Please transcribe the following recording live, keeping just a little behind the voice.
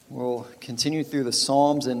We'll continue through the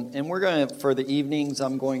Psalms, and we're going to, for the evenings,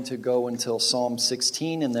 I'm going to go until Psalm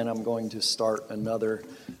 16, and then I'm going to start another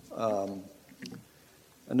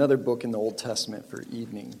book in the Old Testament for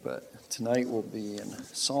evening. But tonight we'll be in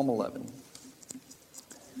Psalm 11.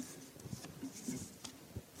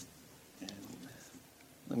 And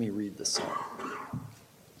let me read the psalm.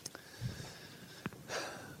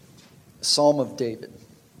 Psalm of David.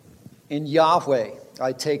 In Yahweh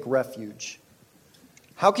I take refuge.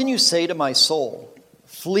 How can you say to my soul,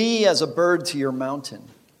 flee as a bird to your mountain?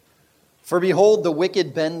 For behold, the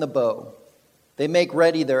wicked bend the bow. They make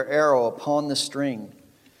ready their arrow upon the string,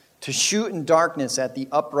 to shoot in darkness at the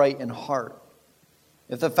upright in heart.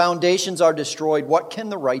 If the foundations are destroyed, what can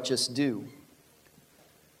the righteous do?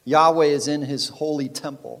 Yahweh is in his holy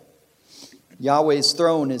temple. Yahweh's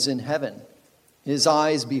throne is in heaven. His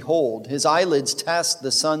eyes behold, his eyelids test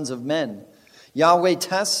the sons of men. Yahweh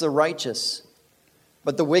tests the righteous,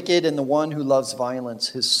 but the wicked and the one who loves violence,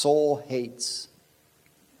 his soul hates.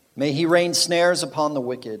 May he rain snares upon the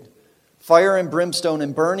wicked. Fire and brimstone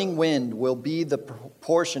and burning wind will be the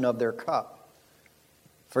portion of their cup.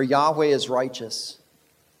 For Yahweh is righteous.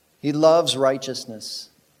 He loves righteousness.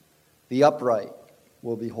 The upright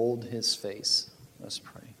will behold his face. Let's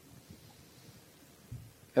pray.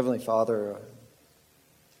 Heavenly Father,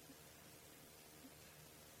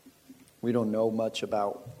 we don't know much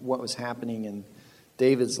about what was happening in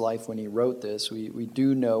David's life when he wrote this. We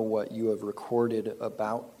do know what you have recorded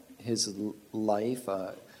about his life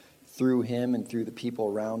through him and through the people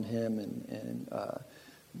around him and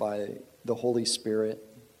by the Holy Spirit.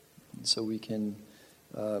 And so we can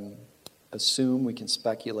assume, we can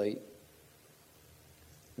speculate.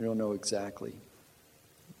 We don't know exactly.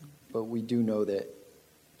 But we do know that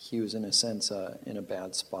he was, in a sense, in a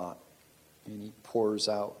bad spot. And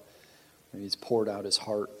he's poured out his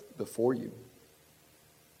heart before you.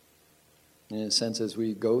 In a sense, as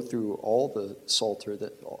we go through all the Psalter,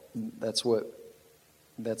 that's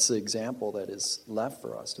the example that is left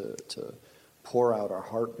for us, to pour out our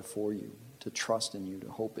heart before you, to trust in you, to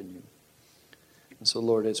hope in you. And so,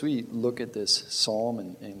 Lord, as we look at this psalm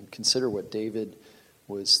and consider what David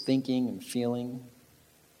was thinking and feeling,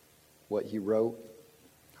 what he wrote,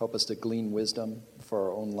 help us to glean wisdom for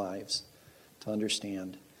our own lives, to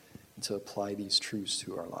understand and to apply these truths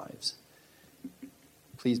to our lives.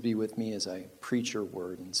 Please be with me as I preach your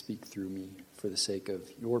word and speak through me for the sake of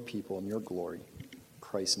your people and your glory. In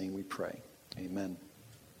Christ's name we pray. Amen.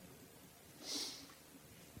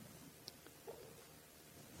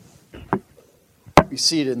 We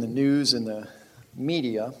see it in the news and the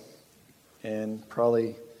media and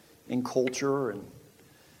probably in culture and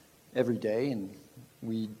every day. And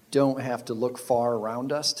we don't have to look far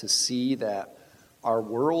around us to see that our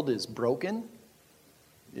world is broken.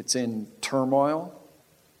 It's in turmoil.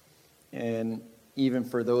 And even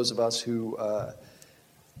for those of us who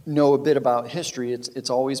know a bit about history, it's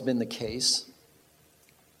always been the case.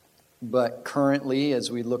 But currently,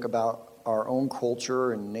 as we look about our own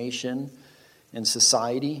culture and nation and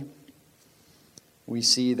society, we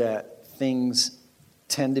see that things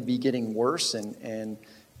tend to be getting worse and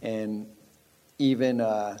even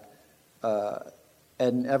at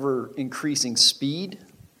an ever-increasing speed.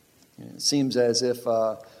 It seems as if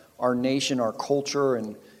our nation, our culture,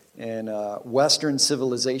 and Western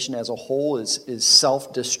civilization as a whole is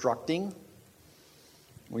self-destructing.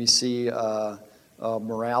 We see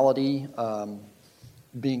morality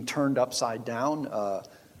being turned upside down,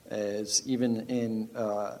 as even in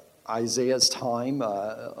Isaiah's time,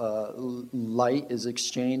 light is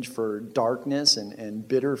exchanged for darkness and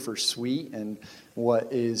bitter for sweet, and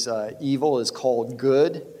what is evil is called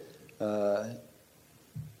good.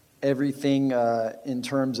 Everything in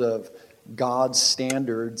terms of God's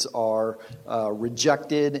standards are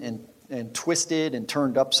rejected and twisted and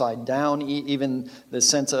turned upside down. Even the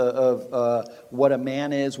sense of what a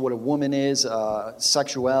man is, what a woman is,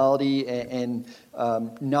 sexuality, and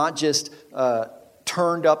not just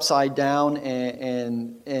turned upside down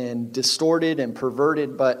and distorted and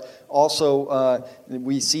perverted, but also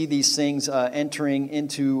we see these things entering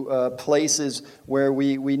into places where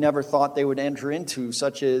we never thought they would enter into,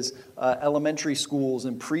 such as elementary schools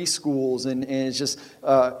and preschools, and it's just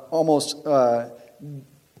almost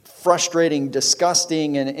frustrating,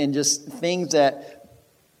 disgusting, and just things that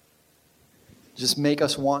just make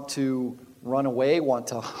us want to run away, want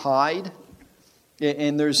to hide.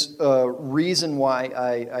 And there's a reason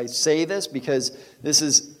why I say this, because this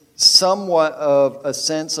is somewhat of a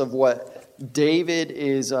sense of what David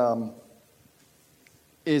is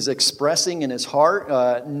expressing in his heart,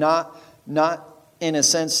 not in a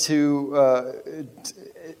sense to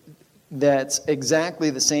that's exactly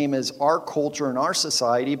the same as our culture and our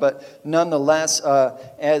society, but nonetheless,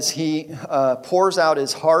 as he pours out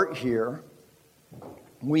his heart here,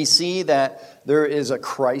 we see that there is a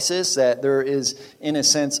crisis, that there is, in a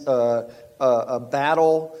sense, a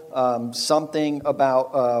battle, something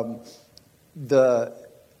about the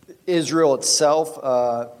Israel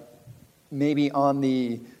itself, maybe on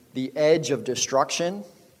the edge of destruction.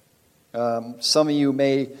 Some of you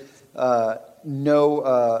may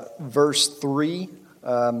know verse 3.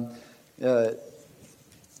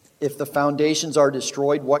 If the foundations are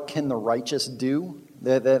destroyed, what can the righteous do?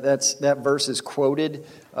 That verse is quoted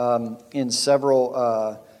in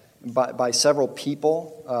several by several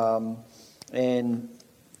people. And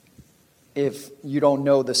if you don't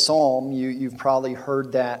know the psalm, you've probably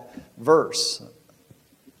heard that verse.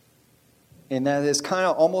 And that is kind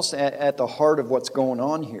of almost at the heart of what's going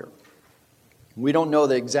on here. We don't know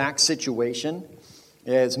the exact situation.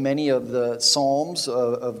 As many of the Psalms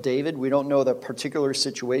of David, we don't know the particular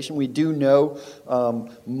situation. We do know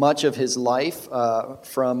much of his life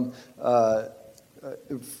from 2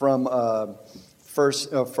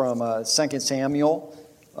 Samuel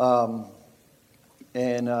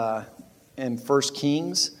and 1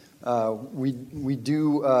 Kings. We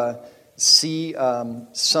do see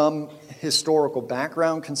some historical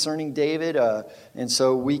background concerning David, and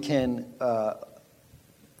so we can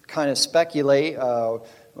kind of speculate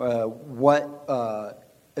what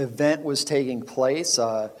event was taking place,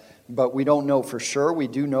 but we don't know for sure. We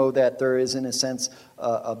do know that there is, in a sense,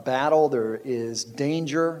 a battle. There is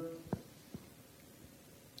danger.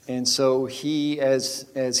 And so he,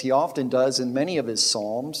 as he often does in many of his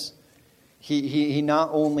psalms, he not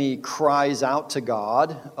only cries out to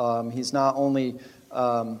God, he's not only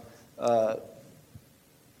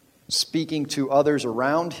speaking to others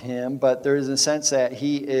around him, but there is a sense that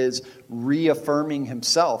he is reaffirming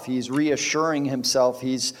himself. He's reassuring himself.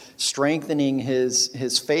 He's strengthening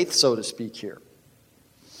his faith, so to speak, here.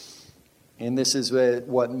 And this is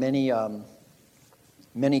what many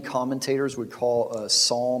commentators would call a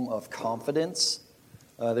psalm of confidence.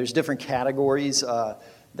 There's different categories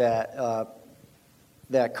that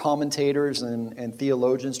commentators and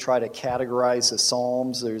theologians try to categorize the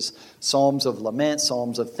Psalms. There's Psalms of lament,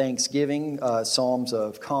 Psalms of thanksgiving, Psalms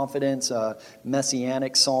of confidence,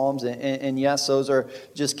 Messianic Psalms. And yes, those are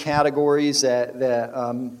just categories that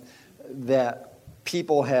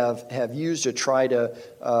people have used to try to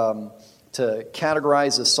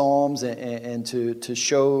categorize the Psalms and to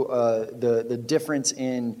show the difference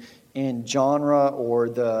in genre or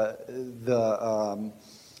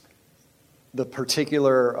the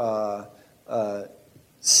particular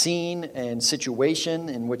scene and situation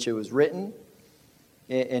in which it was written.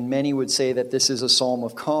 And many would say that this is a psalm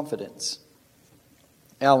of confidence.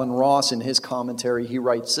 Alan Ross, in his commentary, he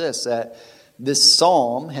writes that this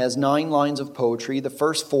psalm has 9 lines of poetry, the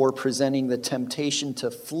first 4 presenting the temptation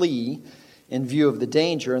to flee in view of the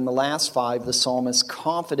danger, and the last 5, the psalmist's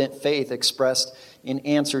confident faith expressed in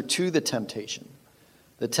answer to the temptation.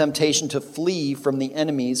 The temptation to flee from the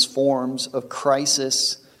enemy's forms of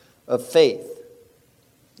crisis of faith.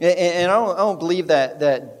 And I don't believe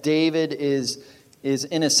that David is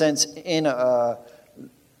in a sense in a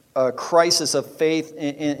crisis of faith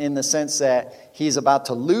in the sense that he's about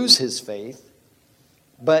to lose his faith.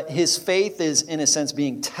 But his faith is in a sense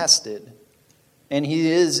being tested. And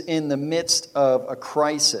he is in the midst of a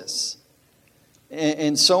crisis.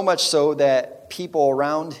 And so much so that people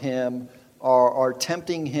around him are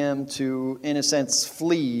tempting him to, in a sense,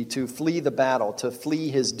 flee the battle, to flee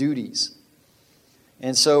his duties.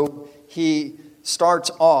 And so he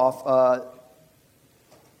starts off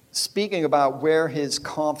speaking about where his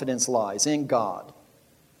confidence lies, in God.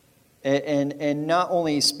 And not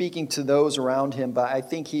only speaking to those around him, but I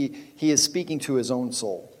think he is speaking to his own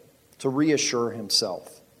soul, to reassure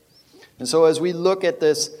himself. And so as we look at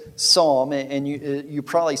this psalm, and you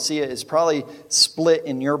probably see it, it's probably split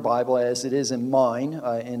in your Bible as it is in mine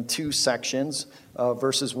in 2 sections,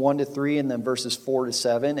 verses 1 to 3 and then verses 4 to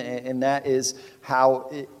 7. And that is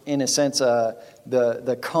how, in a sense,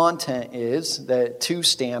 the content is that 2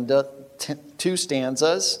 stanzas.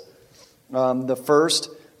 The first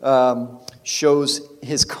shows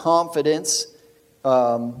his confidence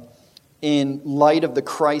in light of the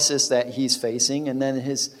crisis that he's facing, and then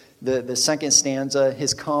the second stanza,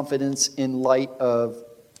 his confidence in light of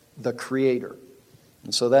the Creator.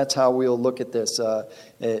 And so that's how we'll look at this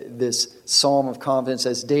psalm of confidence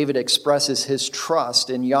as David expresses his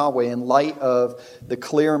trust in Yahweh in light of the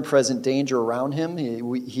clear and present danger around him.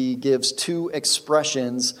 He gives 2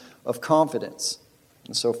 expressions of confidence.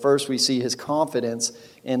 And so first we see his confidence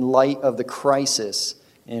in light of the crisis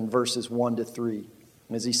in verses 1 to 3.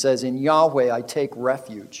 As he says, in Yahweh I take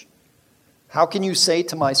refuge. How can you say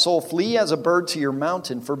to my soul, flee as a bird to your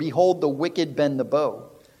mountain? For behold, the wicked bend the bow.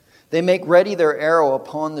 They make ready their arrow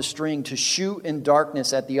upon the string to shoot in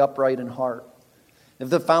darkness at the upright in heart. If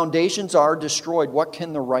the foundations are destroyed, what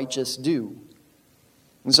can the righteous do?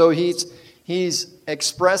 And so he's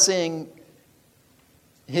expressing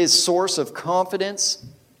his source of confidence,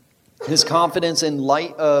 his confidence in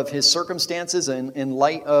light of his circumstances and in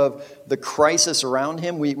light of the crisis around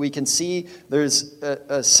him. We can see there's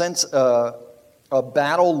a sense of a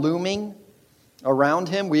battle looming around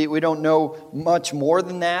him. We don't know much more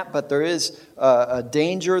than that, but there is a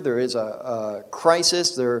danger, there is a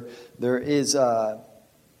crisis, there is a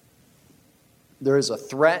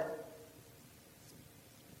threat.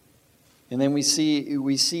 And then we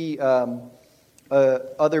see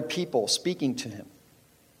other people speaking to him.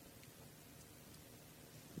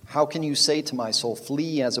 How can you say to my soul,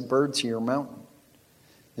 flee as a bird to your mountain?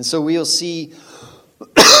 And so we'll see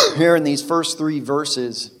here in these first 3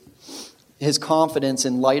 verses his confidence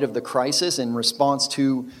in light of the crisis, in response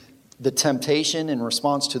to the temptation, in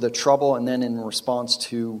response to the trouble, and then in response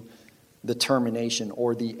to the termination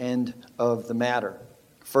or the end of the matter.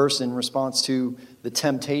 First, in response to the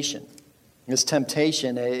temptation. This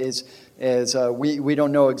temptation is we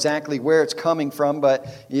don't know exactly where it's coming from, but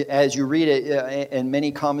as you read it, and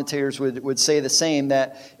many commentators would say the same,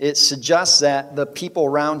 that it suggests that the people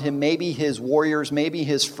around him, maybe his warriors, maybe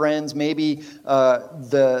his friends, maybe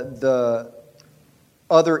the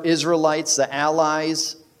other Israelites, the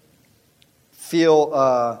allies,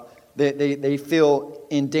 feel they feel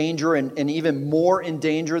in danger and even more in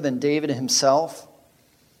danger than David himself,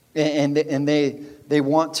 and they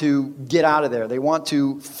want to get out of there. They want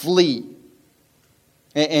to flee.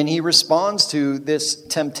 And he responds to this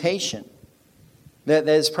temptation that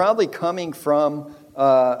is probably coming from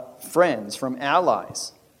friends, from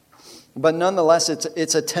allies. But nonetheless,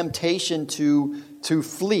 it's a temptation to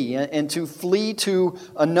flee, and to flee to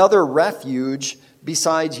another refuge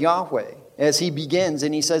besides Yahweh. As he begins,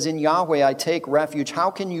 and he says, in Yahweh I take refuge. How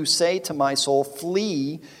can you say to my soul,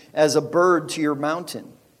 flee as a bird to your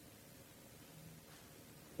mountain?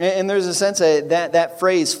 And there's a sense that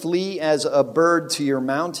phrase, flee as a bird to your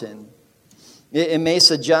mountain, it may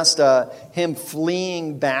suggest him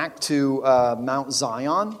fleeing back to Mount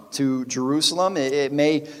Zion, to Jerusalem. It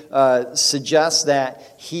may suggest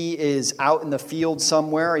that he is out in the field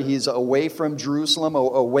somewhere. He's away from Jerusalem,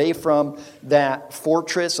 away from that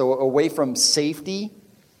fortress, away from safety.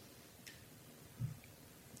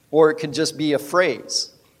 Or it could just be a phrase.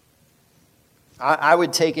 I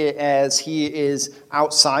would take it as he is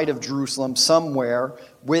outside of Jerusalem somewhere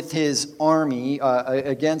with his army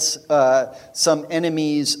against some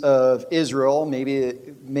enemies of Israel.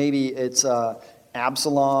 Maybe it's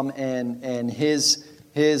Absalom and his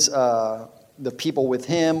the people with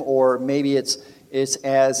him, or maybe it's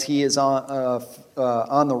as he is on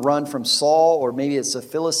the run from Saul, or maybe it's the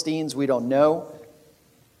Philistines. We don't know.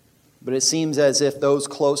 But it seems as if those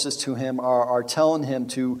closest to him are telling him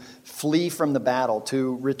to flee from the battle,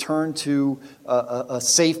 to return to a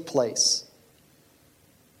safe place.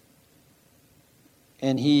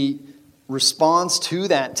 And he responds to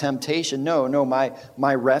that temptation. No,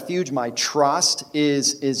 my refuge, my trust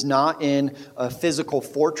is not in a physical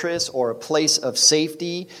fortress or a place of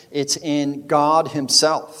safety. It's in God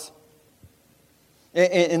himself.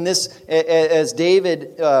 In this, as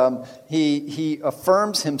David, he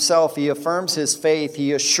affirms himself, he affirms his faith,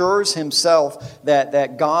 he assures himself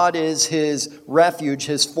that God is his refuge,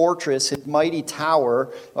 his fortress, his mighty tower,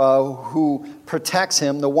 who protects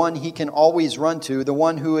him, the one he can always run to, the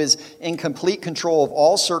one who is in complete control of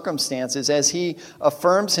all circumstances. As he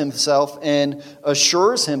affirms himself and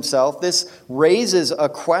assures himself, this raises a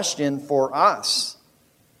question for us.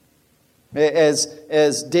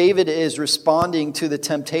 As David is responding to the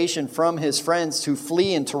temptation from his friends to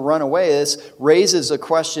flee and to run away, this raises a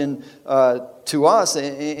question to us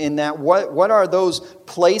in that what are those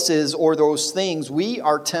places or those things we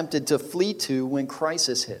are tempted to flee to when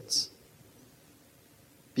crisis hits?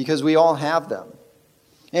 Because we all have them.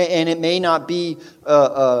 And it may not be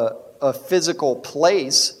a physical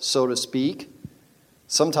place, so to speak.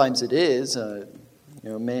 Sometimes it is.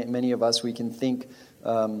 Many of us, we can think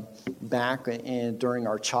back and during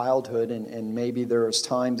our childhood, and maybe there's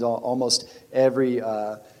times almost every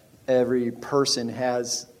person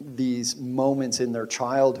has these moments in their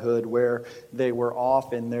childhood where they were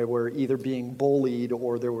off and they were either being bullied,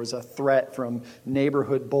 or there was a threat from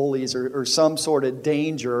neighborhood bullies, or some sort of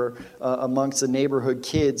danger amongst the neighborhood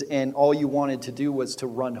kids, and all you wanted to do was to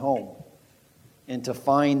run home and to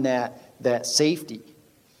find that safety.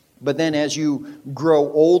 But then as you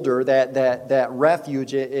grow older, that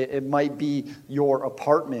refuge, it might be your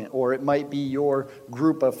apartment, or it might be your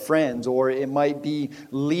group of friends, or it might be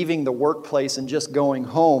leaving the workplace and just going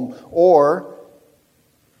home, or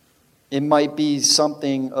it might be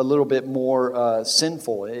something a little bit more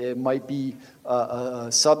sinful. It might be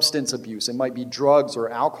substance abuse. It might be drugs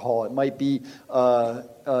or alcohol. It might be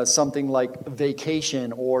something like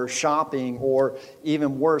vacation or shopping, or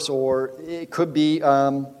even worse, or it could be...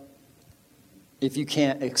 if you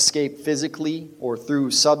can't escape physically or through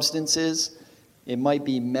substances, it might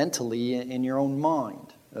be mentally in your own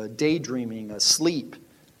mind, daydreaming, asleep.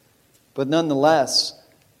 But nonetheless,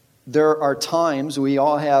 there are times, we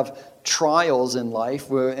all have trials in life,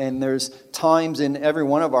 and there's times in every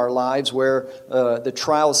one of our lives where the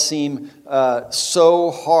trials seem so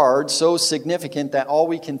hard, so significant, that all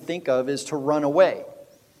we can think of is to run away.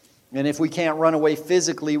 And if we can't run away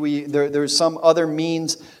physically, there's some other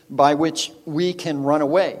means by which we can run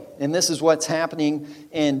away. And this is what's happening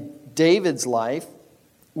in David's life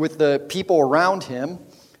with the people around him,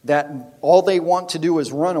 that all they want to do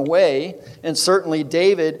is run away. And certainly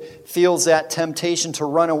David feels that temptation to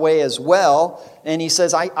run away as well. And he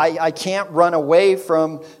says, I can't run away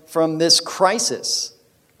from this crisis.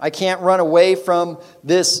 I can't run away from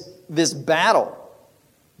this battle.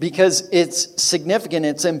 Because it's significant,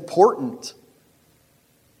 it's important.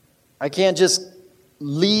 I can't just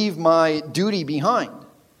leave my duty behind.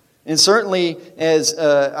 And certainly, as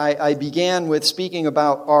I began with speaking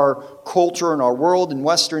about our culture and our world and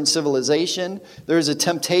Western civilization, there's a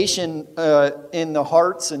temptation in the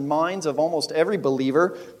hearts and minds of almost every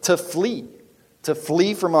believer to flee. To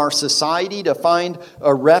flee from our society, to find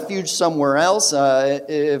a refuge somewhere else.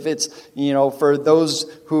 If it's, for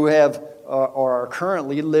those who have or are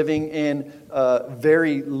currently living in a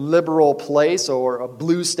very liberal place, or a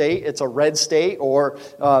blue state, it's a red state, or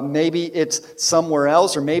maybe it's somewhere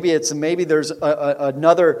else, or maybe there's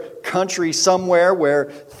another country somewhere where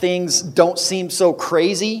things don't seem so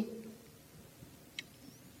crazy.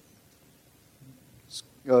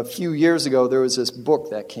 A few years ago, there was this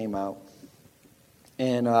book that came out,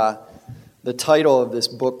 and the title of this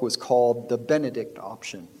book was called The Benedict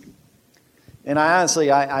Option. And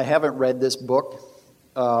I haven't read this book,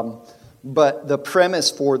 but the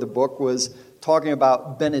premise for the book was talking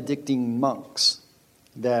about Benedictine monks,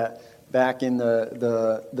 that back in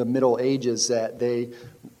the Middle Ages, that they,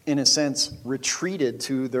 in a sense, retreated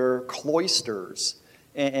to their cloisters.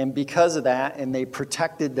 And because of that, and they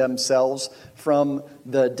protected themselves from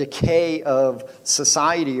the decay of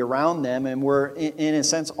society around them, and were, in a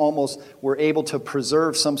sense, were able to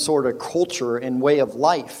preserve some sort of culture and way of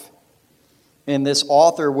life. And this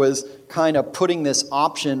author was kind of putting this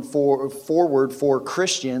option forward for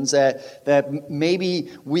Christians, that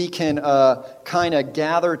maybe we can kind of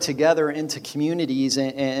gather together into communities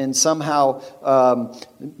and somehow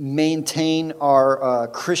maintain our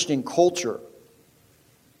Christian culture.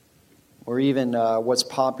 Or even what's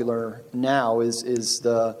popular now is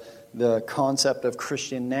the concept of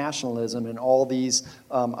Christian nationalism and all these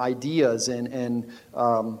ideas, and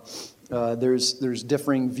there's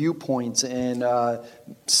differing viewpoints, and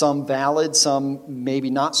some valid, some maybe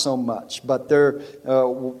not so much. But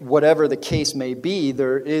whatever the case may be,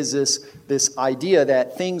 there is this idea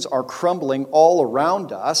that things are crumbling all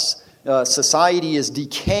around us. Society is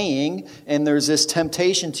decaying, and there's this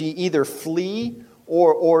temptation to either flee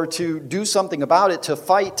or to do something about it, to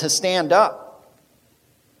fight, to stand up.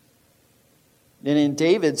 And in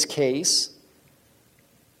David's case,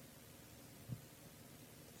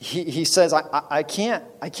 he says, I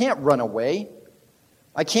can't run away.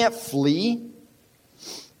 I can't flee.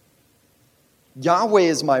 Yahweh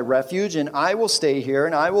is my refuge, and I will stay here,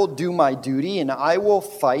 and I will do my duty, and I will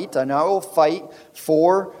fight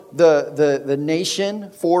for the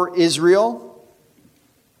nation, for Israel.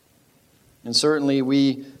 And certainly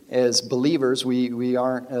we, as believers, we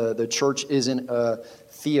aren't, the church isn't a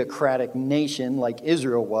theocratic nation like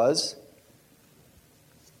Israel was.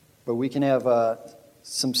 But we can have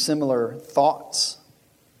some similar thoughts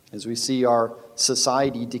as we see our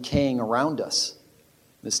society decaying around us.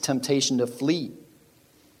 This temptation to flee.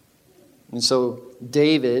 And so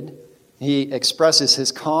David, he expresses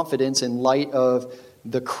his confidence in light of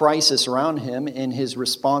the crisis around him in his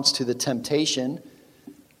response to the temptation,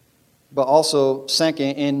 but also,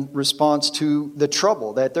 second, in response to the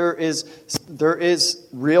trouble, that there is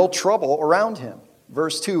real trouble around him.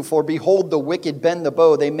 Verse 2, for behold, the wicked bend the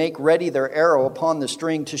bow. They make ready their arrow upon the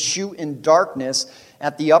string to shoot in darkness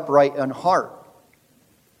at the upright in heart.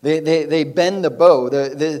 They bend the bow.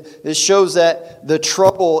 This shows that the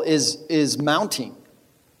trouble is mounting.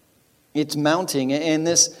 It's mounting. And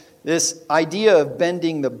this this idea of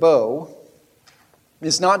bending the bow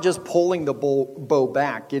is not just pulling the bow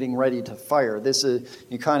back, getting ready to fire. This is,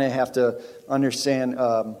 you kind of have to understand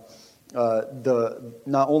not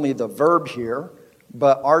only the verb here,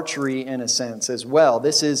 but archery in a sense as well.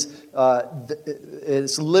 This is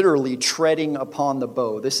it's literally treading upon the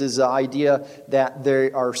bow. This is the idea that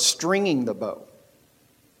they are stringing the bow.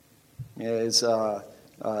 As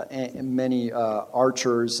many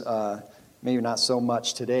archers, maybe not so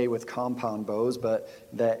much today with compound bows, but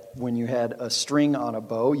that when you had a string on a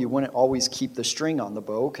bow, you wouldn't always keep the string on the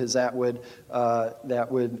bow, because that would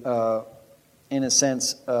in a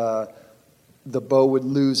sense, the bow would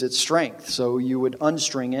lose its strength. So you would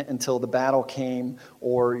unstring it until the battle came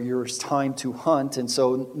or your time to hunt. And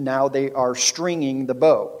so now they are stringing the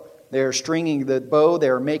bow. They are stringing the bow. They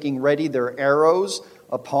are making ready their arrows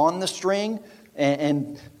upon the string.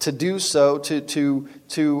 And to do so, to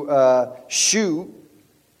shoot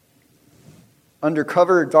under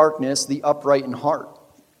cover of darkness the upright in heart.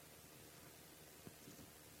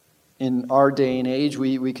 In our day and age,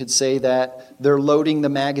 we could say that they're loading the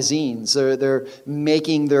magazines, they're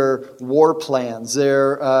making their war plans,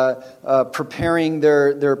 they're preparing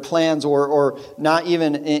their plans, or not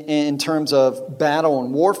even in terms of battle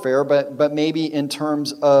and warfare, but maybe in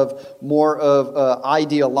terms of more of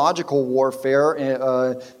ideological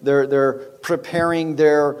warfare. They're preparing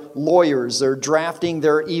their lawyers, they're drafting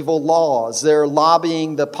their evil laws, they're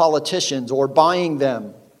lobbying the politicians or buying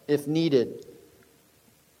them if needed.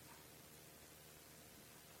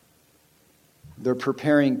 They're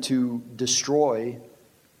preparing to destroy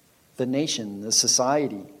the nation, the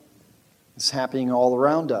society. It's happening all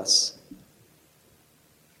around us.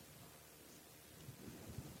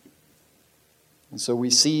 And so we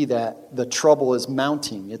see that the trouble is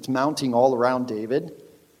mounting. It's mounting all around David.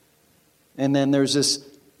 And then there's this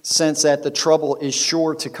sense that the trouble is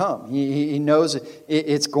sure to come. He knows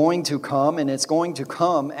it's going to come, and it's going to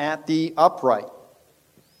come at the upright.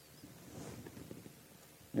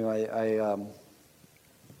 You know, I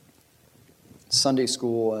Sunday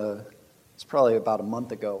school, it's probably about a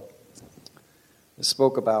month ago, I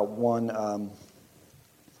spoke about one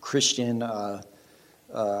Christian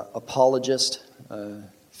apologist, a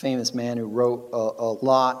famous man who wrote a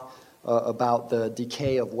lot about the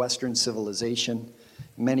decay of Western civilization,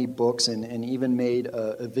 many books, and even made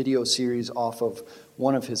a video series off of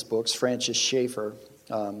one of his books, Francis Schaeffer.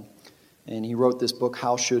 And he wrote this book,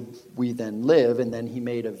 How Should We Then Live? And then he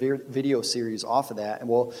made a video series off of that. And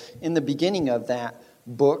well, in the beginning of that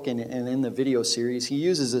book and in the video series, he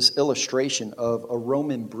uses this illustration of a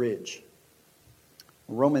Roman bridge.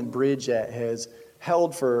 A Roman bridge that has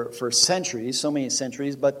held for centuries, so many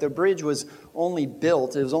centuries, but the bridge was only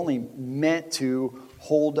built, it was only meant to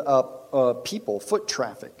hold up people, foot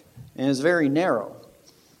traffic. And it was very narrow.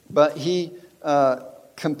 But he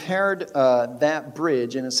compared that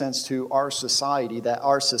bridge, in a sense, to our society, that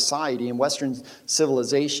our society and Western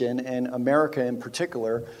civilization, and America in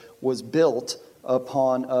particular, was built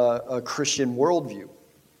upon a Christian worldview.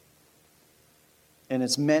 And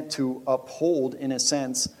it's meant to uphold, in a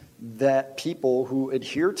sense, that people who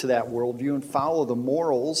adhere to that worldview and follow the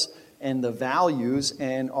morals and the values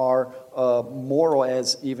and are moral,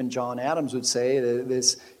 as even John Adams would say,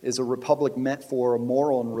 this is a republic meant for a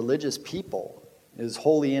moral and religious people. Is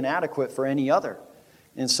wholly inadequate for any other.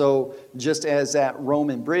 And so just as that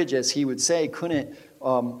Roman bridge, as he would say, couldn't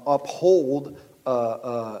uphold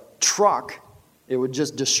a truck, it would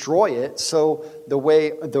just destroy it. So the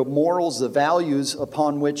way the morals, the values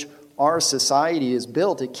upon which our society is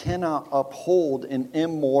built, it cannot uphold an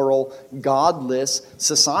immoral, godless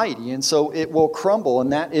society. And so it will crumble,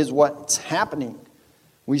 and that is what's happening.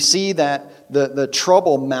 We see that the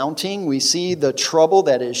trouble mounting. We see the trouble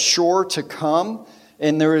that is sure to come.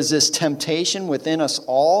 And there is this temptation within us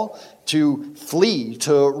all to flee,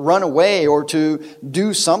 to run away, or to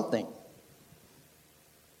do something.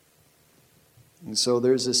 And so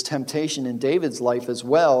there's this temptation in David's life as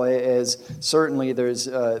well, as certainly there's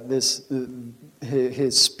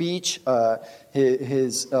his speech,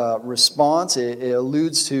 his response. It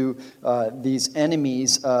alludes to these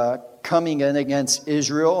enemies coming in against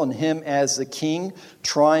Israel, and him as the king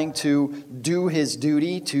trying to do his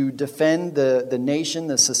duty to defend the nation,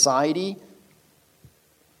 the society.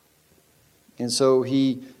 And so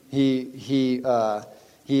he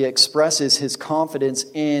expresses his confidence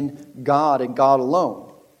in God and God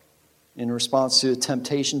alone in response to the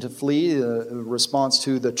temptation to flee, the response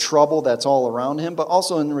to the trouble that's all around him, but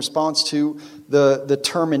also in response to the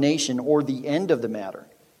termination or the end of the matter.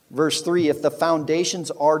 Verse 3, if the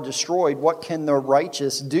foundations are destroyed, what can the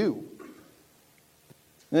righteous do?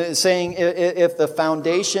 saying if the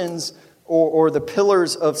foundations or the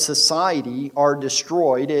pillars of society are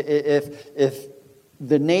destroyed, if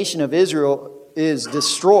the nation of Israel is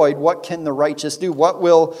destroyed, what can the righteous do? What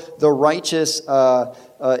will the righteous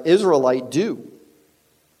Israelite do?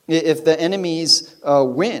 If the enemies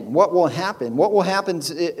win, what will happen? What will happen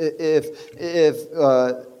if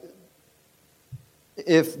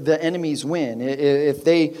the enemies win? If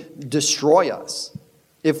they destroy us?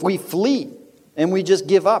 If we flee and we just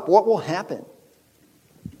give up, what will happen?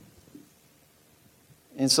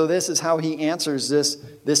 And so this is how he answers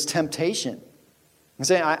this temptation. He's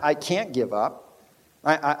saying, I can't give up.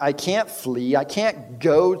 I can't flee. I can't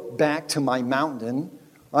go back to my mountain.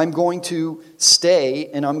 I'm going to stay,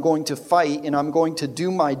 and I'm going to fight, and I'm going to do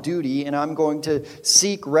my duty, and I'm going to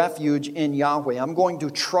seek refuge in Yahweh. I'm going to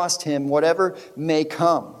trust him, whatever may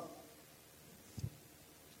come.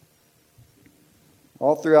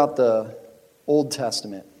 All throughout the Old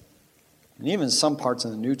Testament, and even some parts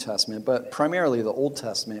of the New Testament, but primarily the Old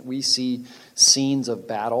Testament, we see scenes of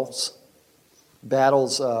battles.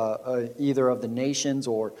 Battles either of the nations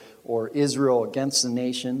or Israel against the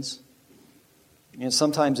nations. And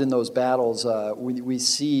sometimes in those battles, we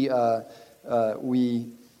see, we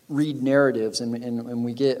read narratives, and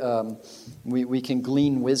we get, we can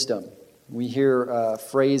glean wisdom. We hear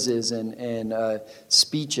phrases and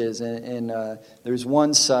speeches, and there's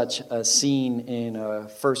one such scene in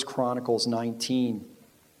 1 Chronicles 19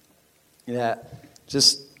 that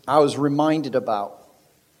just I was reminded about.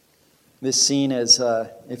 This scene is,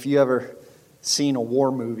 if you ever seen a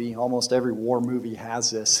war movie, almost every war movie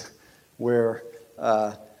has this, where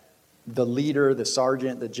the leader, the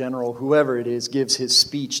sergeant, the general, whoever it is, gives his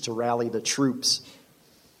speech to rally the troops.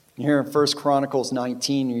 Here in 1 Chronicles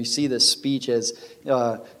 19, you see this speech as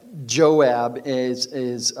Joab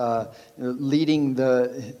is leading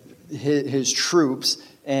his troops,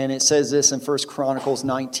 and it says this in 1 Chronicles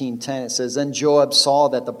 19:10. It says, "Then Joab saw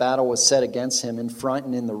that the battle was set against him in front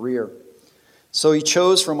and in the rear. So he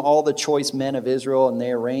chose from all the choice men of Israel, and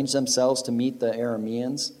they arranged themselves to meet the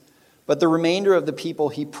Arameans. But the remainder of the people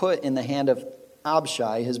he put in the hand of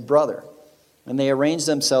Abishai, his brother, and they arranged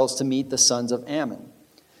themselves to meet the sons of Ammon.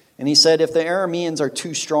 And he said, if the Arameans are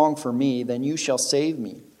too strong for me, then you shall save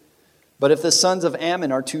me. But if the sons of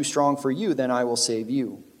Ammon are too strong for you, then I will save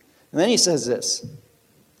you." And then he says this,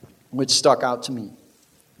 which stuck out to me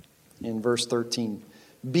in verse 13.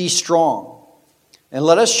 "Be strong, and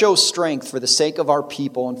let us show strength for the sake of our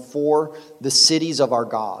people and for the cities of our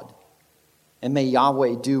God. And may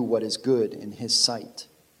Yahweh do what is good in his sight."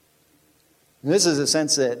 And this is a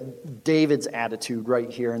sense that David's attitude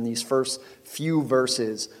right here in these first few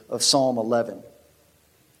verses of Psalm 11.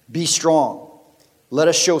 Be strong. Let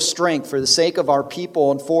us show strength for the sake of our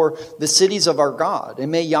people and for the cities of our God.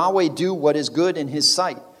 And may Yahweh do what is good in his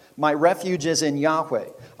sight. My refuge is in Yahweh.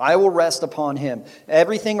 I will rest upon him.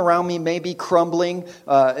 Everything around me may be crumbling.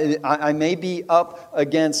 I may be up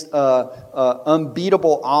against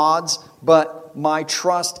unbeatable odds, but my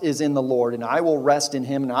trust is in the Lord, and I will rest in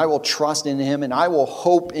him, and I will trust in him, and I will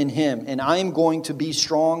hope in him. And I am going to be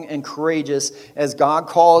strong and courageous as God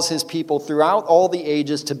calls his people throughout all the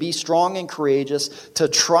ages to be strong and courageous, to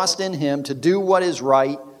trust in him, to do what is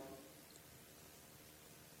right,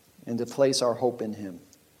 and to place our hope in him.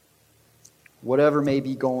 Whatever may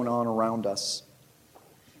be going on around us.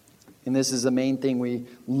 And this is the main thing we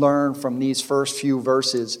learn from these first few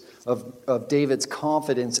verses of David's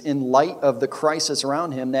confidence in light of the crisis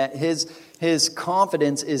around him, that his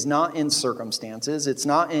confidence is not in circumstances, it's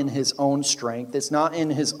not in his own strength, it's not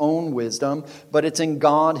in his own wisdom, but it's in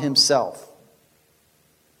God himself.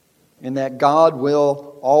 And that God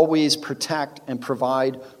will always protect and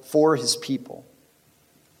provide for his people.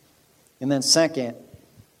 And then second,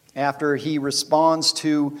 after he responds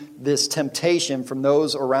to this temptation from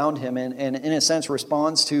those around him and in a sense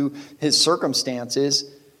responds to his circumstances,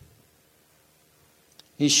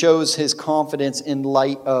 he shows his confidence in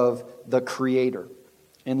light of the Creator,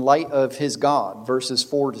 in light of his God, verses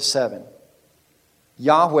 4-7.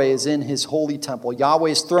 Yahweh is in his holy temple.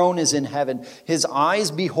 Yahweh's throne is in heaven. His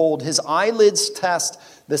eyes behold, his eyelids test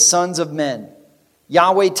the sons of men.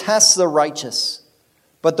 Yahweh tests the righteous.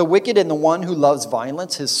 But the wicked and the one who loves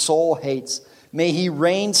violence, his soul hates. May he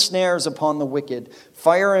rain snares upon the wicked.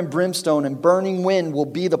 Fire and brimstone and burning wind will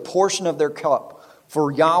be the portion of their cup.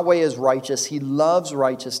 For Yahweh is righteous. He loves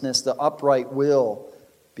righteousness. The upright will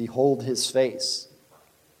behold his face.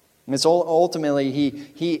 And it's ultimately,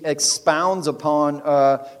 he expounds upon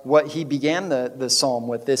what he began the psalm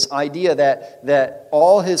with, this idea that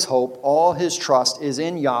all his hope, all his trust is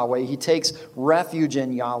in Yahweh. He takes refuge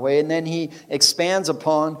in Yahweh, and then he expands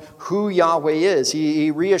upon who Yahweh is. He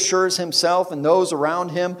reassures himself and those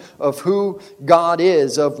around him of who God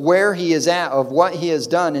is, of where he is at, of what he has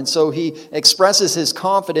done. And so he expresses his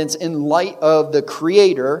confidence in light of the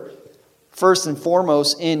Creator, first and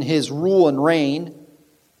foremost in his rule and reign,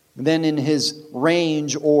 then in his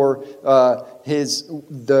range, or the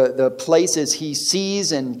places he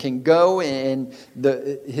sees and can go, and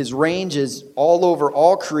his range is all over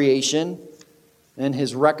all creation, and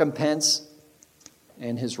his recompense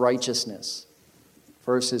and his righteousness.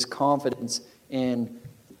 First, his confidence in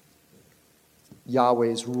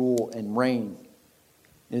Yahweh's rule and reign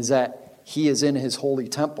is that he is in his holy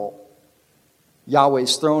temple.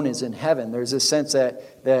 Yahweh's throne is in heaven. There's a sense that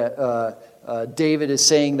David is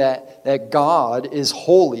saying that God is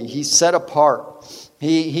holy. He's set apart.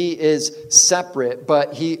 He is separate,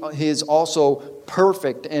 but he is also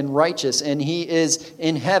perfect and righteous, and he is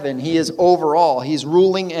in heaven. He is over all. He's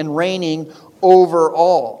ruling and reigning over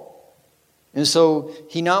all. And so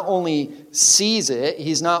he not only sees it,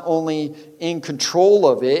 he's not only in control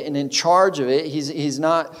of it and in charge of it, he's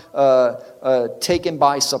not taken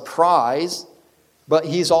by surprise, but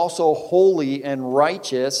he's also holy and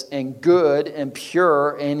righteous and good and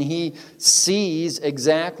pure, and he sees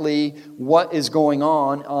exactly what is going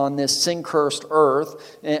on this sin-cursed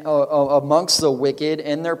earth amongst the wicked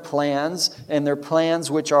and their plans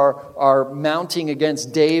which are mounting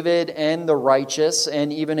against David and the righteous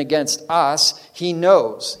and even against us. He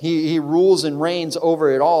knows. He rules and reigns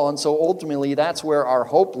over it all, and so ultimately that's where our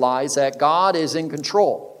hope lies, that God is in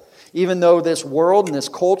control. Even though this world and this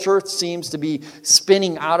culture seems to be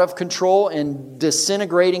spinning out of control and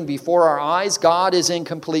disintegrating before our eyes, God is in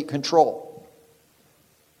complete control.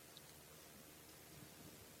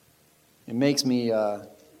 It makes me,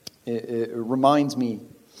 it reminds me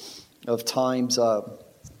of times,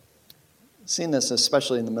 seen this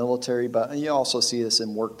especially in the military, but you also see this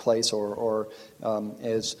in workplace or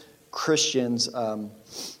as Christians,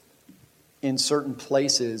 in certain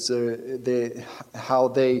places, how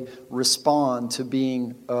they respond to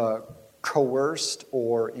being coerced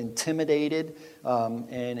or intimidated.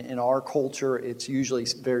 And in our culture, it's usually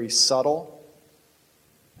very subtle.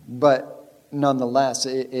 But nonetheless,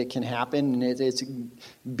 it can happen, and it's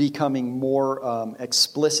becoming more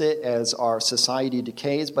explicit as our society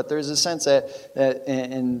decays. But there's a sense that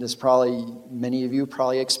and this probably, many of you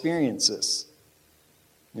probably experience this.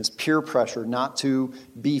 It's peer pressure not to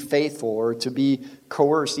be faithful or to be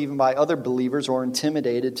coerced even by other believers or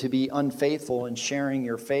intimidated to be unfaithful in sharing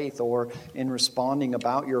your faith or in responding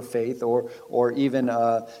about your faith or even,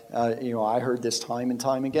 I heard this time and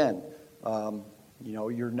time again.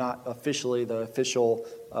 You're not officially the official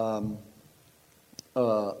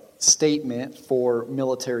statement for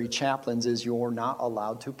military chaplains is you're not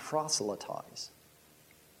allowed to proselytize.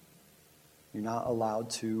 You're not allowed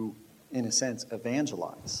to, in a sense,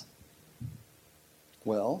 evangelize.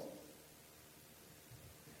 Well,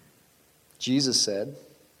 Jesus said,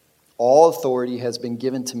 "All authority has been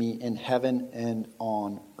given to me in heaven and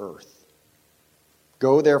on earth.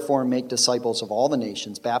 Go therefore and make disciples of all the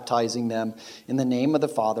nations, baptizing them in the name of the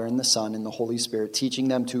Father and the Son and the Holy Spirit, teaching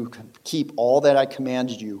them to keep all that I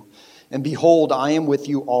commanded you. And behold, I am with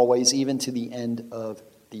you always, even to the end of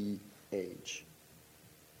the age."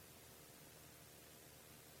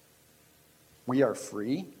 We are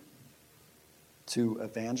free to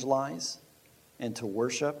evangelize and to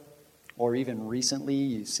worship. Or even recently,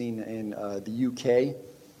 you've seen in the UK,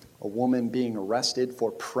 a woman being arrested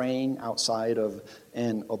for praying outside of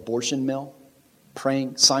an abortion mill,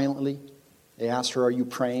 praying silently. They asked her, "Are you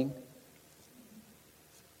praying?"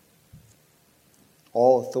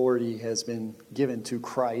 All authority has been given to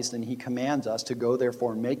Christ, and he commands us to go,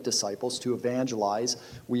 therefore, and make disciples, to evangelize.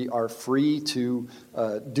 We are free to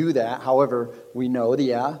do that. However, we know,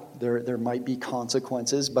 there might be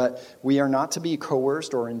consequences, but we are not to be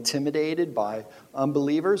coerced or intimidated by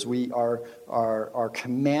unbelievers. We are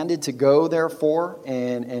commanded to go, therefore,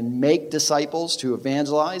 and make disciples, to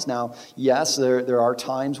evangelize. Now, yes, there are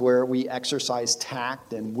times where we exercise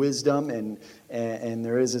tact and wisdom, and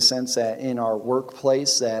there is a sense that in our workplace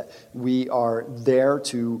that we are there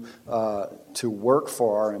to work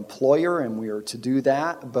for our employer, and we are to do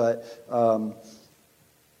that. But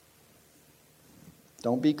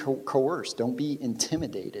don't be coerced. Don't be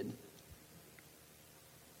intimidated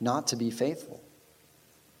not to be faithful.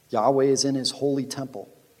 Yahweh is in his holy temple.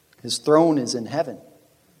 His throne is in heaven.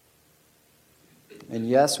 And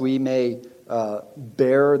yes, we may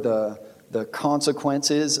bear the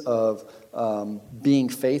consequences of being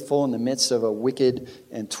faithful in the midst of a wicked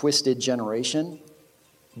and twisted generation.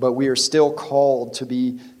 But we are still called to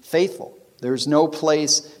be faithful. There's no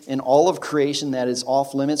place in all of creation that is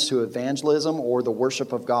off limits to evangelism or the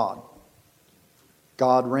worship of God.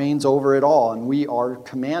 God reigns over it all, and we are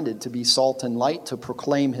commanded to be salt and light, to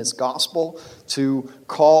proclaim his gospel, to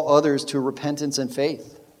call others to repentance and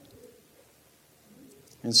faith.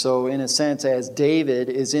 And so, in a sense, as David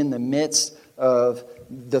is in the midst of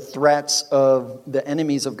the threats of the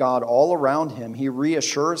enemies of God all around him, he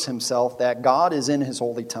reassures himself that God is in his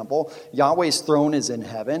holy temple. Yahweh's throne is in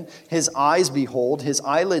heaven. His eyes behold, his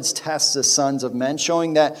eyelids test the sons of men,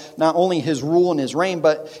 showing that not only his rule and his reign,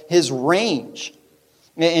 but his range.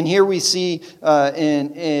 And here we see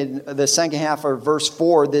in the second half of verse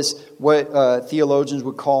 4, this what theologians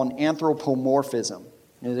would call an anthropomorphism.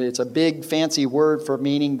 It's a big fancy word for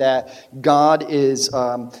meaning that God is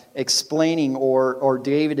explaining, or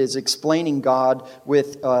David is explaining God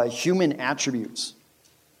with human attributes,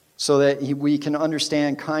 so that we can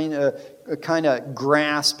understand, kind of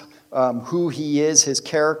grasp who he is, his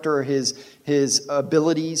character, his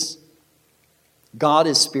abilities. God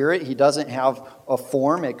is spirit. He doesn't have a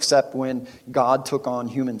form except when God took on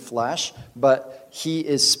human flesh, but he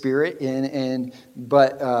is spirit.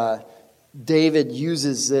 But David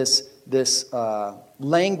uses this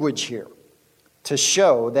language here to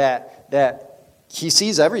show that he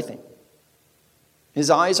sees everything. His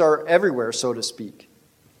eyes are everywhere, so to speak.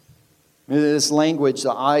 This language,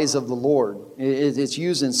 the eyes of the Lord, it's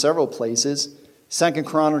used in several places. 2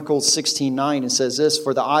 Chronicles 16:9, it says this,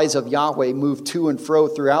 "For the eyes of Yahweh move to and fro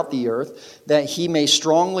throughout the earth, that he may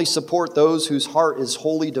strongly support those whose heart is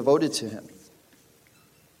wholly devoted to him."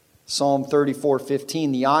 Psalm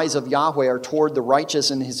 34:15, "The eyes of Yahweh are toward the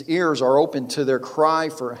righteous, and his ears are open to their cry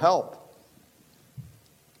for help."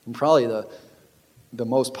 And probably the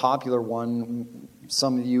most popular one,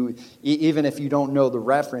 some of you, even if you don't know the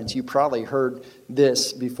reference, you probably heard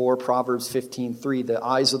this before, Proverbs 15:3, "The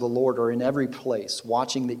eyes of the Lord are in every place,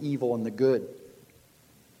 watching the evil and the good."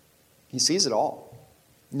 He sees it all.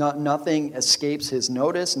 Nothing escapes his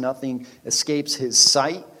notice. Nothing escapes his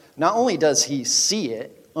sight. Not only does he see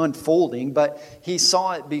it unfolding, but he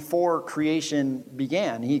saw it before creation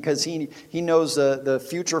began, because he knows the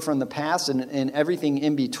future from the past and everything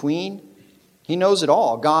in between. He knows it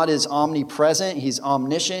all. God is omnipresent. He's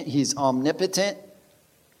omniscient. He's omnipotent.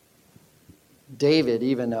 David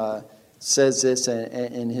even says this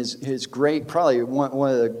in his great, probably one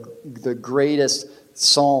of the greatest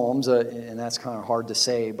Psalms, and that's kind of hard to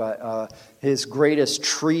say, but his greatest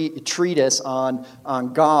treatise on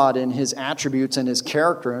God and his attributes and his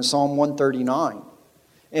character in Psalm 139.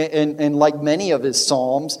 And like many of his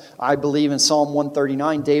Psalms, I believe in Psalm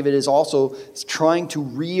 139, David is also trying to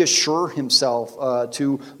reassure himself,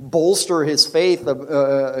 to bolster his faith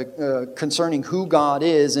concerning who God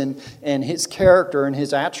is and his character and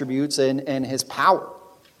his attributes and his power.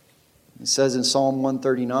 He says in Psalm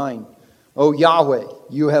 139, "O Yahweh,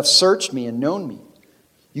 you have searched me and known me.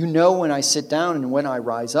 You know when I sit down and when I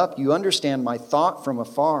rise up. You understand my thought from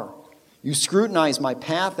afar. You scrutinize my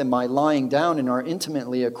path and my lying down and are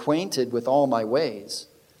intimately acquainted with all my ways.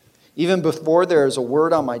 Even before there is a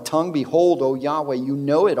word on my tongue, behold, O Yahweh, you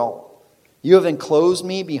know it all. You have enclosed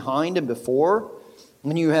me behind and before,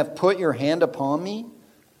 and you have put your hand upon me.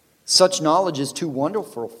 Such knowledge is too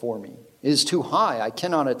wonderful for me. It is too high. I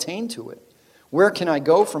cannot attain to it. Where can I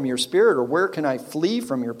go from your spirit, or where can I flee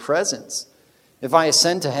from your presence? If I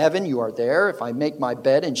ascend to heaven, you are there. If I make my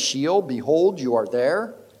bed in Sheol, behold, you are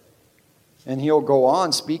there." And he'll go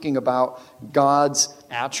on speaking about God's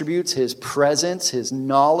attributes, his presence, his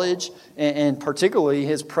knowledge, and particularly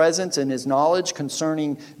his presence and his knowledge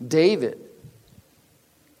concerning David.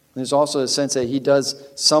 There's also a sense that he does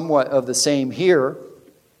somewhat of the same here,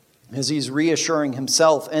 as he's reassuring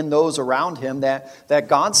himself and those around him that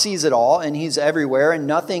God sees it all and he's everywhere and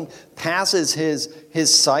nothing passes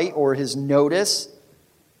his sight or his notice.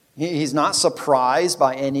 He's not surprised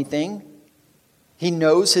by anything. He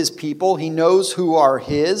knows his people. He knows who are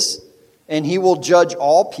his. And he will judge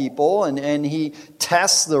all people. And he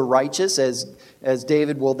tests the righteous, as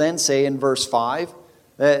David will then say in verse 5.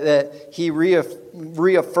 That he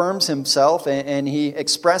reaffirms himself and he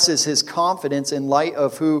expresses his confidence in light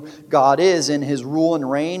of who God is in his rule and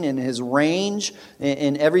reign, in his range,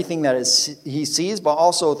 in everything that he sees. But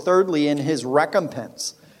also, thirdly, in his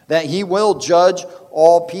recompense. That he will judge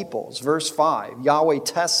all peoples. Verse 5, Yahweh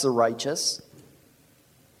tests the righteous.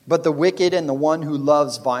 But the wicked and the one who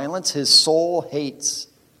loves violence, his soul hates.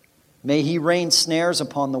 May he rain snares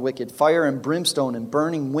upon the wicked. Fire and brimstone and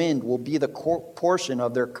burning wind will be the portion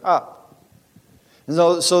of their cup. And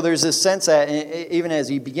so there's this sense that, even as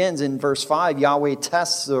he begins in verse 5, Yahweh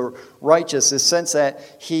tests the righteous, this sense that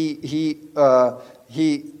he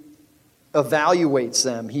evaluates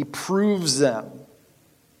them, he proves them.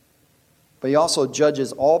 But he also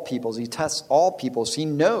judges all peoples. He tests all peoples. He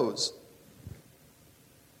knows.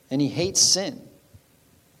 And he hates sin.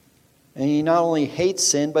 And he not only hates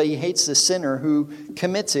sin, but he hates the sinner who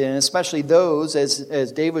commits it. And especially those,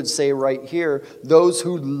 as David would say right here, those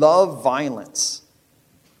who love violence.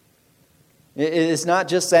 It is not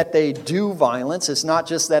just that they do violence. It's not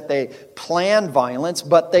just that they plan violence,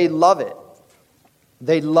 but they love it.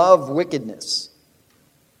 They love wickedness.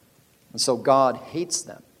 And so God hates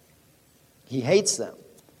them. He hates them.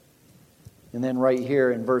 And then right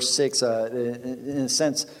here in verse 6, in a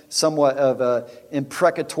sense, somewhat of an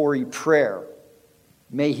imprecatory prayer.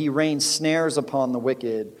 May he rain snares upon the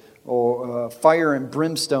wicked, or fire and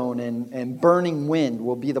brimstone and burning wind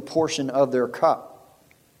will be the portion of their cup.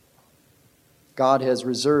 God has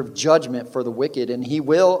reserved judgment for the wicked, and he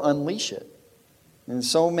will unleash it. And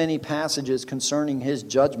so many passages concerning his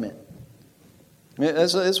judgment.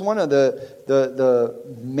 It's one of the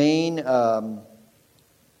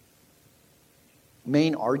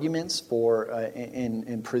main arguments for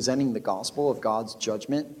in presenting the gospel of God's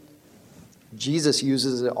judgment. Jesus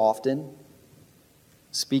uses it often,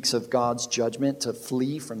 speaks of God's judgment to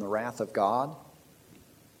flee from the wrath of God.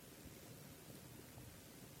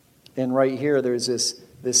 And right here, there's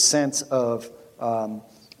this sense of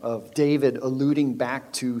David alluding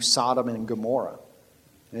back to Sodom and Gomorrah,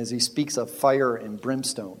 as he speaks of fire and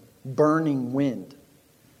brimstone, burning wind.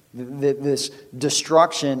 This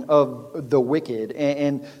destruction of the wicked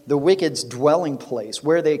and the wicked's dwelling place,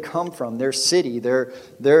 where they come from, their city, their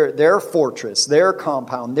fortress, their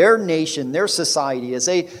compound, their nation, their society. As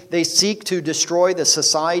they seek to destroy the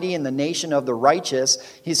society and the nation of the righteous,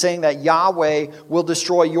 he's saying that Yahweh will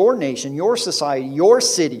destroy your nation, your society, your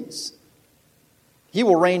cities. He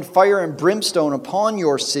will rain fire and brimstone upon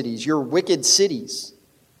your cities, your wicked cities,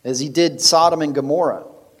 as he did Sodom and Gomorrah.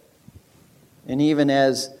 And even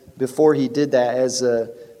as before he did that, as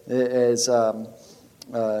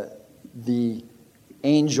the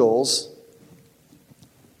angels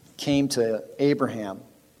came to Abraham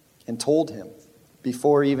and told him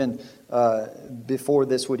before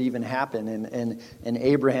this would even happen, and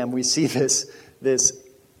Abraham, we see this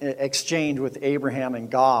exchange with Abraham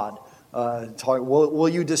and God. Will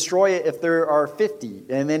you destroy it if there are 50?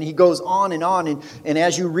 And then he goes on. And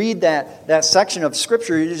as you read that section of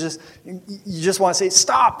Scripture, you just want to say,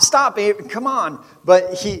 stop, come on.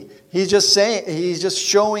 But he's just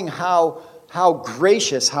showing how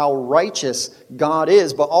gracious, how righteous God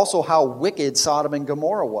is, but also how wicked Sodom and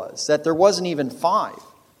Gomorrah was, that there wasn't even 5.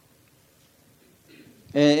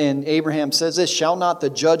 And Abraham says this, shall not the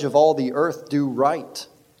judge of all the earth do right?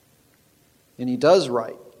 And he does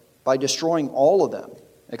right by destroying all of them,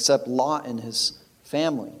 except Lot and his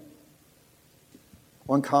family.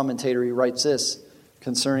 One commentator, he writes this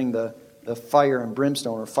concerning the fire and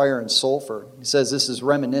brimstone, or fire and sulfur. He says this is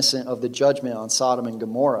reminiscent of the judgment on Sodom and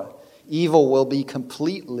Gomorrah. Evil will be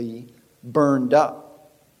completely burned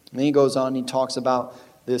up. And then he goes on, he talks about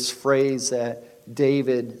this phrase that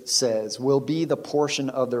David says will be the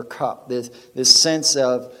portion of their cup. This sense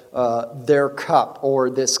of their cup,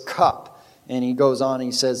 or this cup. And he goes on,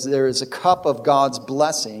 he says, there is a cup of God's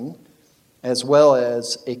blessing as well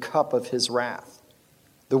as a cup of his wrath.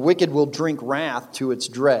 The wicked will drink wrath to its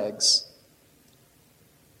dregs.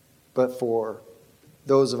 But for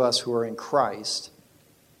those of us who are in Christ,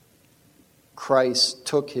 Christ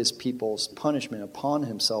took his people's punishment upon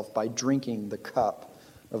himself by drinking the cup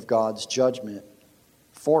of God's judgment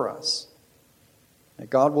for us. That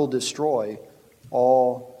God will destroy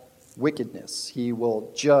all wickedness. He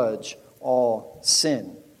will judge all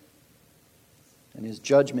sin. And his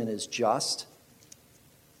judgment is just,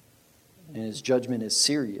 and his judgment is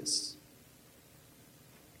serious.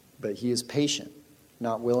 But he is patient,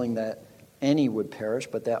 not willing that any would perish,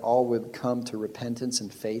 but that all would come to repentance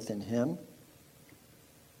and faith in him.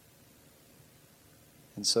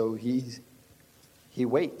 And so he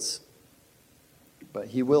waits, but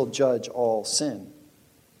he will judge all sin.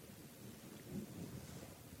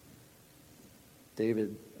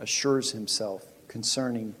 David assures himself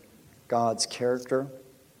concerning God's character,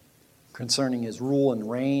 concerning his rule and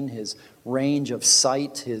reign, his range of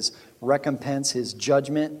sight, his recompense, his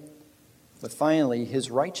judgment, but finally his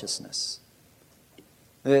righteousness.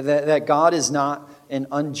 That God is not an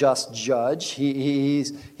unjust judge. He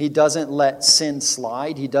doesn't let sin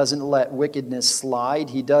slide. He doesn't let wickedness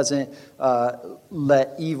slide. He doesn't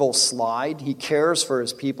let evil slide. He cares for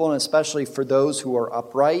his people, and especially for those who are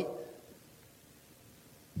upright.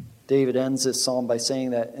 David ends this psalm by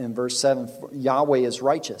saying that in verse 7, Yahweh is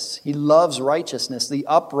righteous. He loves righteousness. The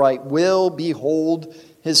upright will behold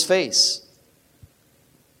his face.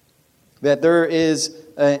 That there is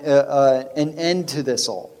an end to this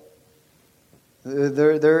all.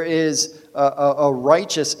 There is a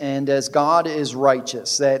righteous end as God is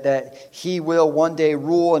righteous. That he will one day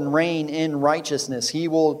rule and reign in righteousness. He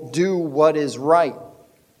will do what is right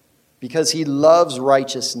because he loves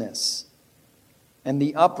righteousness. And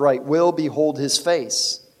the upright will behold his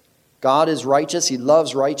face. God is righteous. He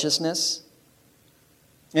loves righteousness.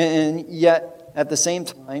 And yet, at the same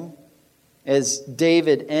time, as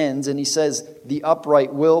David ends and he says, the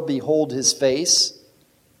upright will behold his face,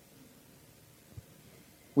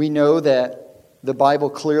 we know that the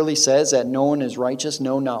Bible clearly says that no one is righteous,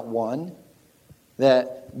 no, not one.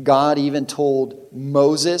 That God even told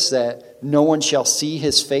Moses that no one shall see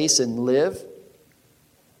his face and live.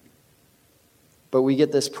 But we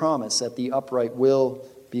get this promise that the upright will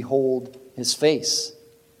behold his face.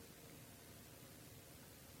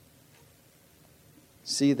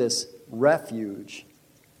 See this refuge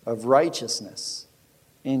of righteousness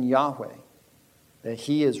in Yahweh. That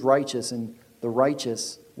he is righteous and the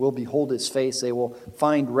righteous will behold his face. They will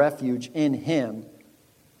find refuge in him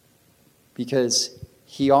because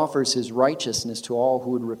he offers his righteousness to all who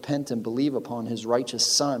would repent and believe upon his righteous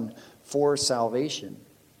Son for salvation.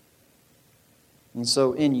 And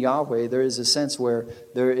so in Yahweh, there is a sense where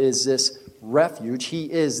there is this refuge.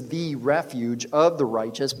 He is the refuge of the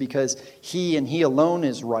righteous because he and he alone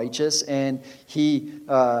is righteous, and he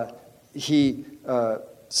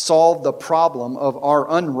solved the problem of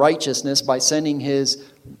our unrighteousness by sending his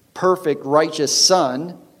perfect righteous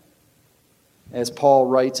Son, as Paul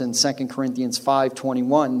writes in 2 Corinthians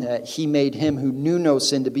 5:21, that he made him who knew no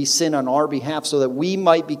sin to be sin on our behalf so that we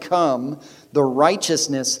might become the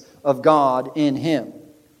righteousness of God in him.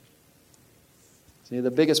 See,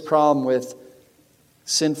 the biggest problem with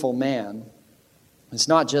sinful man is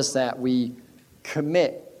not just that we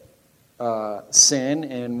commit sin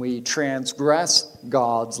and we transgress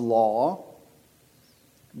God's law,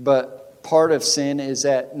 but part of sin is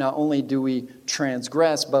that not only do we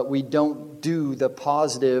transgress, but we don't do the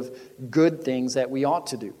positive, good things that we ought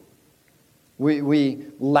to do. We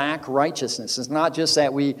lack righteousness. It's not just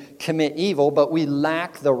that we commit evil, but we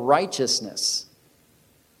lack the righteousness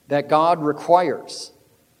that God requires.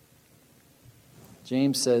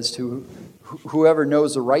 James says, to whoever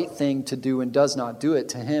knows the right thing to do and does not do it,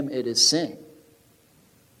 to him it is sin.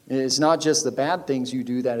 It's not just the bad things you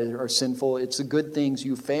do that are sinful, it's the good things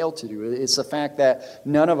you fail to do. It's the fact that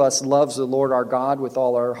none of us loves the Lord our God with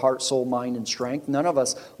all our heart, soul, mind, and strength. None of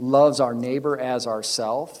us loves our neighbor as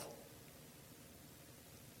ourself.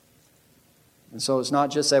 And so it's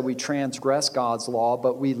not just that we transgress God's law,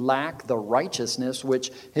 but we lack the righteousness which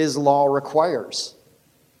his law requires.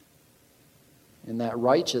 And that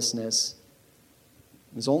righteousness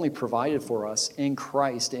is only provided for us in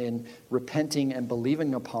Christ, in repenting and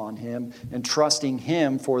believing upon him and trusting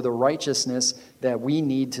him for the righteousness that we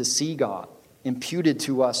need to see God imputed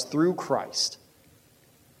to us through Christ.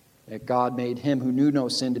 That God made him who knew no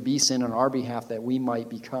sin to be sin on our behalf that we might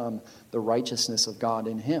become the righteousness of God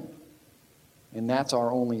in him. And that's our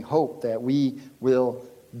only hope, that we will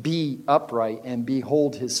be upright and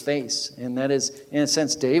behold his face. And that is, in a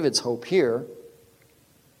sense, David's hope here.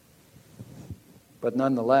 But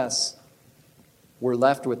nonetheless, we're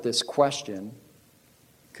left with this question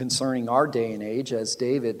concerning our day and age, as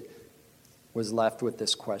David was left with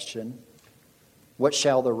this question. What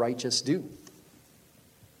shall the righteous do?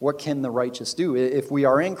 What can the righteous do? If we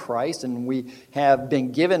are in Christ and we have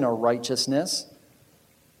been given a righteousness,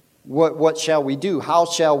 what shall we do? How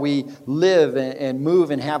shall we live and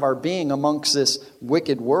move and have our being amongst this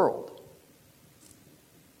wicked world?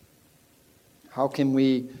 How can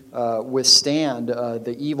we withstand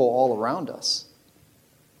the evil all around us?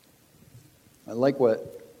 I like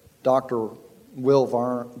what Dr. Will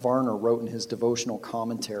Varner wrote in his devotional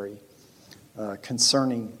commentary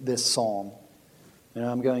concerning this psalm. And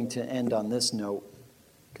I'm going to end on this note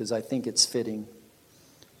because I think it's fitting.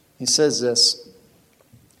 He says this: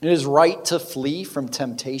 "It is right to flee from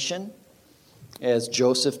temptation, as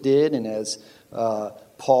Joseph did and as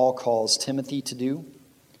Paul calls Timothy to do.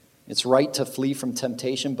 It's right to flee from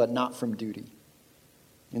temptation, but not from duty.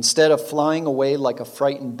 Instead of flying away like a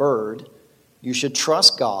frightened bird, you should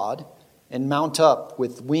trust God and mount up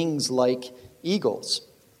with wings like eagles.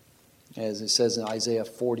 as it says in Isaiah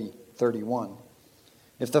 40:31.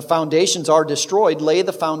 If the foundations are destroyed, lay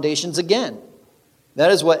the foundations again.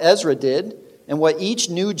 That is what Ezra did and what each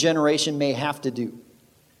new generation may have to do.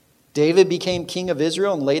 David became king of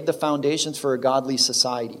Israel and laid the foundations for a godly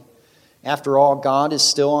society. After all, God is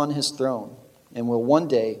still on his throne and will one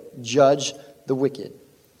day judge the wicked.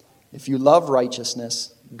 If you love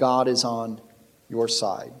righteousness, God is on your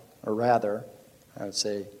side. Or rather, I would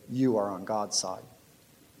say you are on God's side.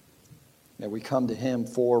 That we come to him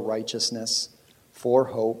for righteousness, for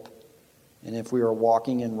hope. And if we are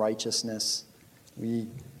walking in righteousness, we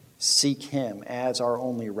seek him as our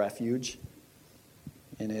only refuge.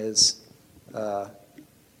 And as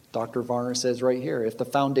Dr. Varner says right here, if the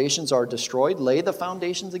foundations are destroyed, lay the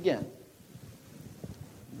foundations again.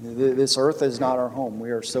 This earth is not our home. We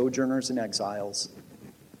are sojourners and exiles.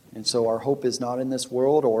 And so our hope is not in this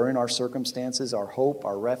world or in our circumstances. Our hope,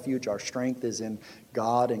 our refuge, our strength is in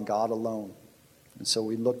God and God alone. And so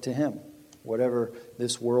we look to him, whatever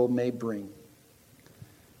this world may bring.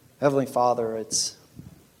 Heavenly Father, it's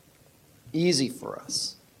easy for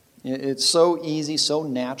us. It's so easy, so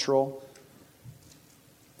natural,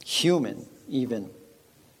 human even,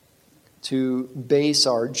 to base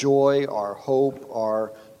our joy, our hope,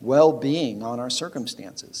 our well-being on our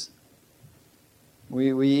circumstances.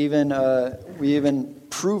 We even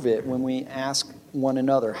prove it when we ask one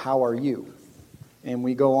another, how are you? And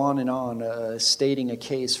we go on stating a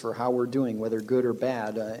case for how we're doing, whether good or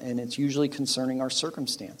bad, and it's usually concerning our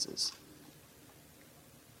circumstances.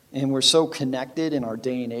 And we're so connected in our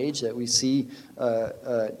day and age that we see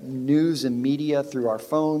news and media through our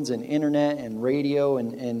phones and internet and radio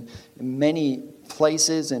and many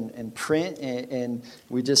places and print, and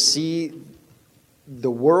we just see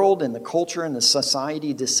the world and the culture and the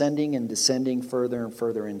society descending further and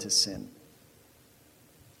further into sin.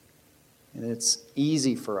 And it's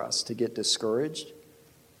easy for us to get discouraged,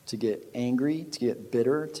 to get angry, to get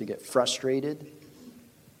bitter, to get frustrated,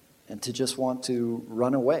 and to just want to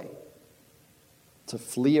run away, to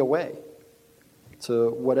flee away,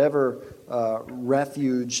 to whatever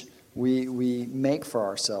refuge we make for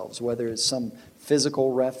ourselves, whether it's some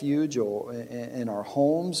physical refuge or in our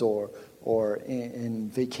homes or in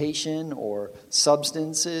vacation or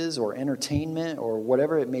substances or entertainment or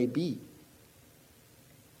whatever it may be.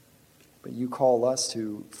 But you call us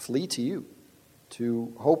to flee to you,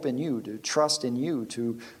 to hope in you, to trust in you,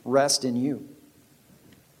 to rest in you.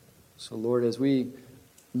 So, Lord, as we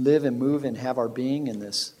live and move and have our being in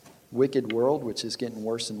this wicked world, which is getting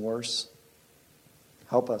worse and worse,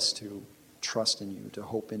 help us to trust in you, to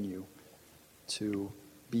hope in you, to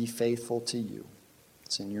be faithful to you.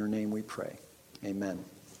 It's in your name we pray. Amen.